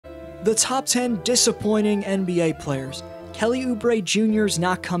The top 10 disappointing NBA players. Kelly Oubre Jr. is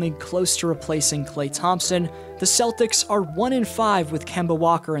not coming close to replacing Klay Thompson. The Celtics are 1-5 with Kemba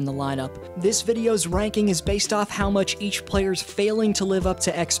Walker in the lineup. This video's ranking is based off how much each player's failing to live up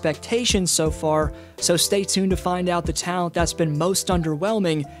to expectations so far, so stay tuned to find out the talent that's been most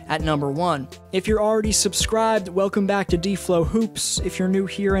underwhelming at number 1. If you're already subscribed, welcome back to D-Flow Hoops. If you're new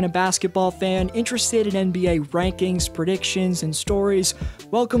here and a basketball fan, interested in NBA rankings, predictions, and stories,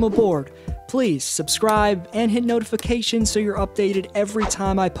 welcome aboard. Please subscribe and hit notifications so you're updated every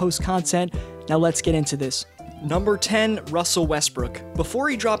time I post content. Now let's get into this. Number 10, Russell Westbrook. Before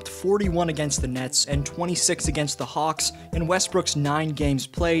he dropped 41 against the Nets and 26 against the Hawks in Westbrook's 9 games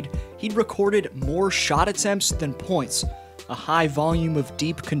played, he'd recorded more shot attempts than points. A high volume of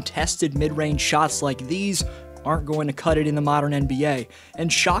deep contested mid-range shots like these aren't going to cut it in the modern NBA.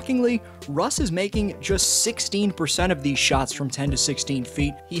 And shockingly, Russ is making just 16% of these shots from 10 to 16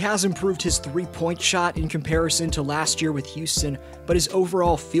 feet. He has improved his three-point shot in comparison to last year with Houston, but his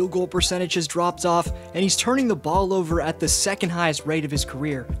overall field goal percentage has dropped off, and he's turning the ball over at the second highest rate of his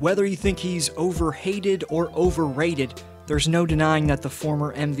career. Whether you think he's overhated or overrated, there's no denying that the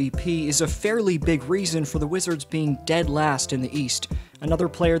former MVP is a fairly big reason for the Wizards being dead last in the East. Another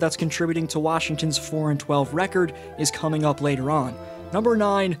player that's contributing to Washington's 4-12 record is coming up later on. Number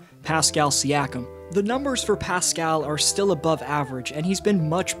 9, Pascal Siakam. The numbers for Pascal are still above average, and he's been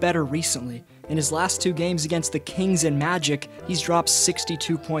much better recently. In his last 2 games against the Kings and Magic, he's dropped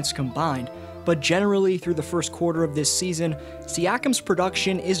 62 points combined. But generally, through the first quarter of this season, Siakam's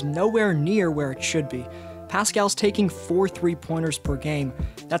production is nowhere near where it should be. Pascal's taking 4 3-pointers per game.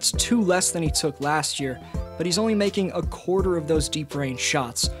 That's 2 less than he took last year, but he's only making a quarter of those deep-range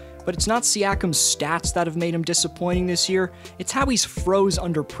shots. But it's not Siakam's stats that have made him disappointing this year, it's how he's froze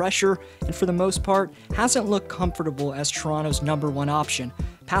under pressure, and for the most part, hasn't looked comfortable as Toronto's number 1 option.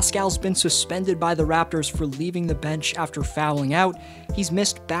 Pascal's been suspended by the Raptors for leaving the bench after fouling out, he's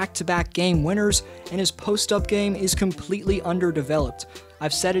missed back-to-back game winners, and his post-up game is completely underdeveloped.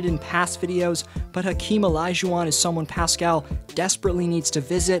 I've said it in past videos, but Hakeem Olajuwon is someone Pascal desperately needs to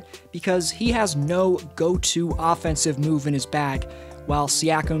visit because he has no go-to offensive move in his bag, while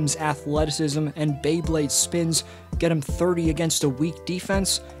Siakam's athleticism and Beyblade spins get him 30 against a weak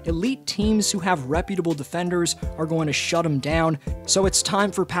defense. Elite teams who have reputable defenders are going to shut him down, so it's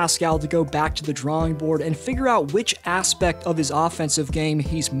time for Pascal to go back to the drawing board and figure out which aspect of his offensive game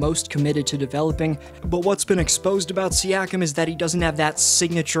he's most committed to developing. But what's been exposed about Siakam is that he doesn't have that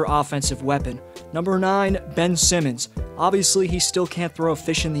signature offensive weapon. Number 9, Ben Simmons. Obviously, he still can't throw a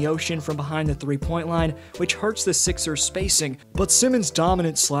fish in the ocean from behind the three-point line, which hurts the Sixers' spacing, but Simmons'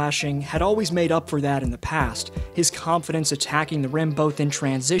 dominant slashing had always made up for that in the past. His confidence attacking the rim both in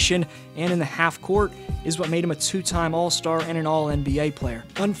transition and in the half-court is what made him a 2-time All-Star and an All-NBA player.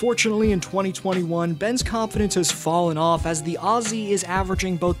 Unfortunately, in 2021, Ben's confidence has fallen off as the Aussie is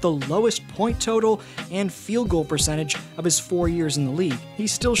averaging both the lowest point total and field goal percentage of his 4 years in the league.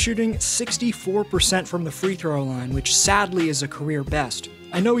 He's still shooting 64% from the free throw line, which sadly is a career best.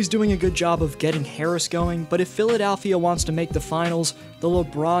 I know he's doing a good job of getting Harris going, but if Philadelphia wants to make the finals, the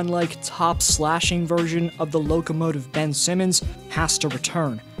LeBron-like top slashing version of the locomotive Ben Simmons has to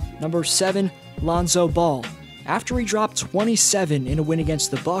return. Number 7, Lonzo Ball. After he dropped 27 in a win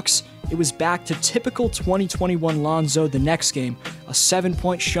against the Bucks, it was back to typical 2021 Lonzo the next game, a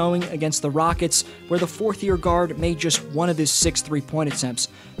 7-point showing against the Rockets where the 4th-year guard made just 1 of his 6 3-point attempts.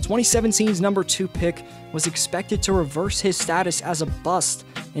 2017's number 2 pick was expected to reverse his status as a bust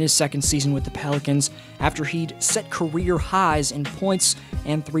in his second season with the Pelicans after he'd set career highs in points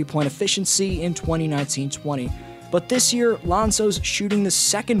and 3-point efficiency in 2019-20. But this year, Lonzo's shooting the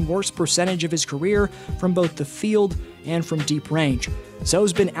second worst percentage of his career from both the field and from deep range.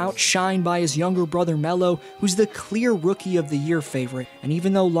 Zoe's been outshined by his younger brother Melo, who's the clear Rookie of the Year favorite, and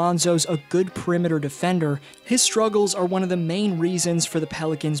even though Lonzo's a good perimeter defender, his struggles are one of the main reasons for the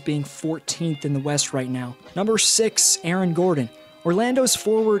Pelicans being 14th in the West right now. Number 6, Aaron Gordon. Orlando's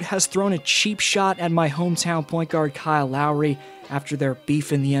forward has thrown a cheap shot at my hometown point guard Kyle Lowry after their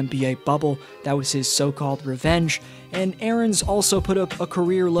beef in the NBA bubble. That was his so-called revenge. And Aaron's also put up a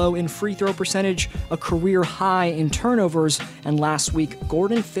career low in free throw percentage, a career high in turnovers, and last week,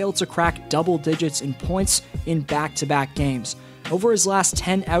 Gordon failed to crack double digits in points in back-to-back games. Over his last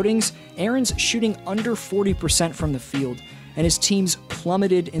 10 outings, Aaron's shooting under 40% from the field, and his team's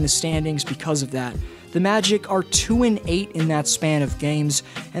plummeted in the standings because of that. The Magic are 2-8 in that span of games,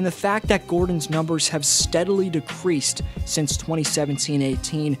 and the fact that Gordon's numbers have steadily decreased since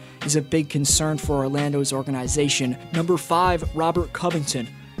 2017-18 is a big concern for Orlando's organization. Number 5, Robert Covington.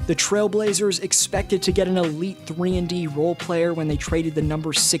 The Trailblazers expected to get an elite 3-and-D role player when they traded the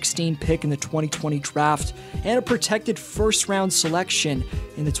number 16 pick in the 2020 draft and a protected first-round selection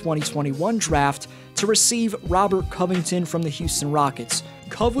in the 2021 draft to receive Robert Covington from the Houston Rockets.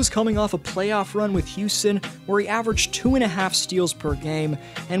 Cov was coming off a playoff run with Houston where he averaged 2.5 steals per game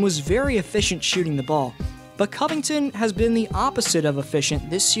and was very efficient shooting the ball. But Covington has been the opposite of efficient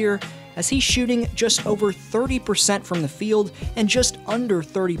this year, as he's shooting just over 30% from the field and just under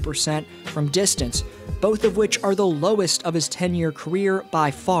 30% from distance, both of which are the lowest of his 10-year career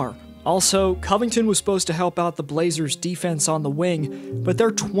by far. Also, Covington was supposed to help out the Blazers' defense on the wing, but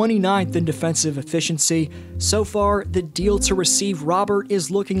they're 29th in defensive efficiency. So far, the deal to receive Robert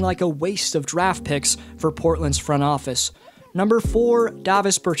is looking like a waste of draft picks for Portland's front office. Number 4,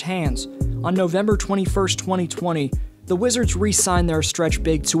 Davis Bertans. On November 21st, 2020, the Wizards re-signed their stretch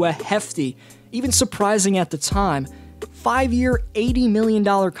big to a hefty, even surprising at the time, 5-year, $80 million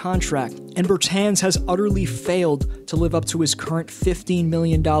contract, and Bertans has utterly failed to live up to his current $15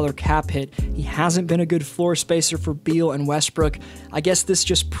 million cap hit. He hasn't been a good floor spacer for Beal and Westbrook. I guess this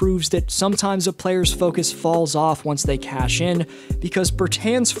just proves that sometimes a player's focus falls off once they cash in, because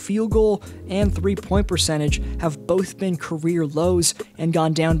Bertans' field goal and three-point percentage have both been career lows and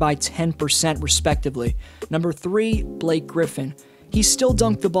gone down by 10% respectively. Number 3, Blake Griffin. He still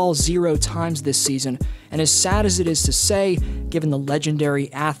dunked the ball 0 times this season, and as sad as it is to say, given the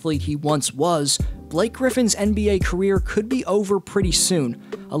legendary athlete he once was, Blake Griffin's NBA career could be over pretty soon.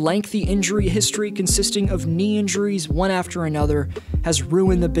 A lengthy injury history consisting of knee injuries one after another has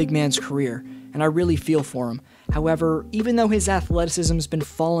ruined the big man's career, and I really feel for him. However, even though his athleticism has been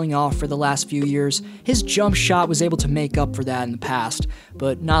falling off for the last few years, his jump shot was able to make up for that in the past,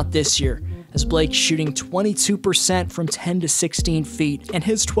 but not this year, as Blake's shooting 22% from 10 to 16 feet, and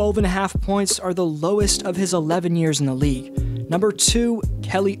his 12.5 points are the lowest of his 11 years in the league. Number 2,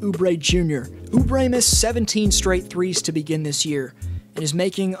 Kelly Oubre Jr. Oubre missed 17 straight threes to begin this year, and is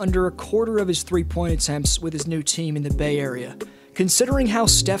making under a quarter of his three-point attempts with his new team in the Bay Area. Considering how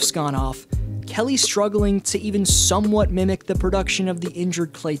Steph's gone off, Kelly's struggling to even somewhat mimic the production of the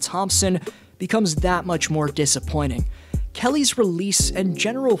injured Klay Thompson becomes that much more disappointing. Kelly's release and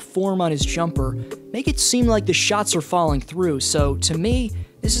general form on his jumper make it seem like the shots are falling through, so to me,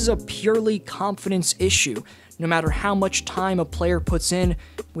 this is a purely confidence issue. No matter how much time a player puts in,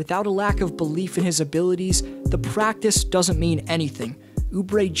 without a lack of belief in his abilities, the practice doesn't mean anything.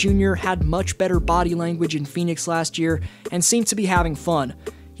 Oubre Jr. had much better body language in Phoenix last year and seemed to be having fun.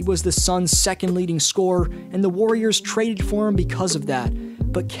 He was the Suns' second leading scorer, and the Warriors traded for him because of that.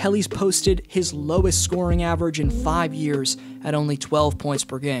 But Kelly's posted his lowest scoring average in 5 years at only 12 points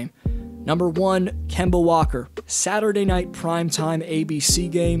per game. Number 1, Kemba Walker. Saturday night primetime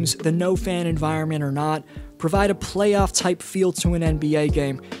ABC games, the no-fan environment or not, provide a playoff-type feel to an NBA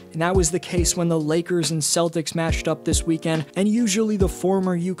game, and that was the case when the Lakers and Celtics matched up this weekend, and usually the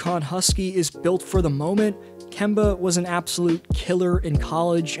former UConn Husky is built for the moment. Kemba was an absolute killer in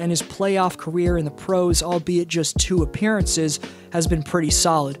college, and his playoff career in the pros, albeit just 2 appearances, has been pretty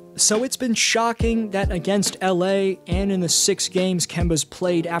solid. So it's been shocking that against LA and in the 6 games Kemba's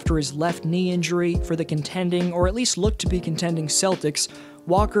played after his left knee injury for the contending, or at least looked to be contending Celtics,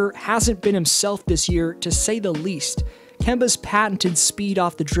 Walker hasn't been himself this year, to say the least. Kemba's patented speed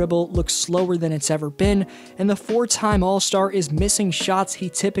off the dribble looks slower than it's ever been, and the 4-time All-Star is missing shots he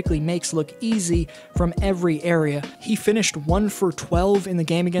typically makes look easy from every area. He finished 1 for 12 in the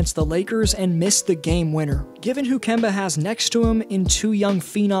game against the Lakers and missed the game winner. Given who Kemba has next to him in 2 young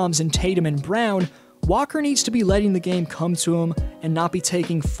phenoms in Tatum and Brown, Walker needs to be letting the game come to him and not be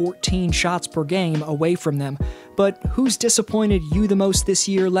taking 14 shots per game away from them. But who's disappointed you the most this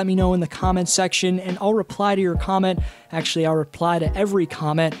year? Let me know in the comments section, and I'll reply to your comment. Actually, I'll reply to every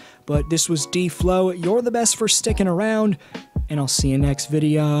comment, but this was D-Flow. You're the best for sticking around, and I'll see you next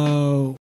video.